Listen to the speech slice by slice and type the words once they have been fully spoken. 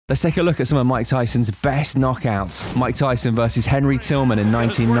Let's take a look at some of Mike Tyson's best knockouts. Mike Tyson versus Henry Tillman in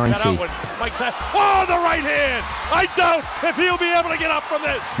 1990. Oh, the right hand! I doubt if he'll be able to get up from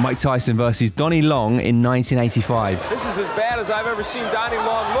this. Mike Tyson versus Donnie Long in 1985. This is as bad as I've ever seen Donnie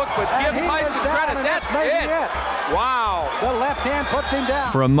Long look, but give Tyson credit. That's it. Wow. The left hand puts him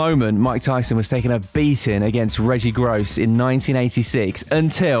down. For a moment, Mike Tyson was taking a beating against Reggie in 1986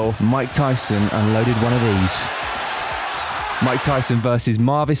 until Mike Tyson unloaded one of these. Mike Tyson versus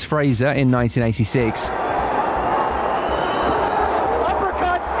Marvis Frazier in 1986.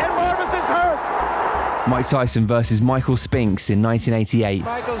 Uppercut, and Marvis is hurt. Mike Tyson versus Michael Spinks in 1988.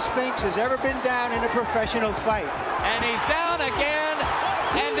 Michael Spinks has ever been down in a professional fight. And he's down again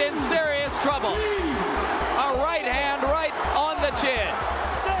and in serious trouble. A right hand right on the chin.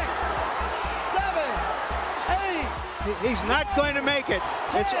 6, 7, 8. He's not going to make it.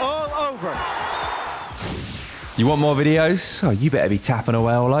 It's all over. You want more videos? Oh, you better be tapping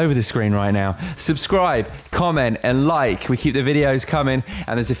away all over the screen right now. Subscribe, comment, and like. We keep the videos coming,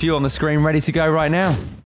 and there's a few on the screen ready to go right now.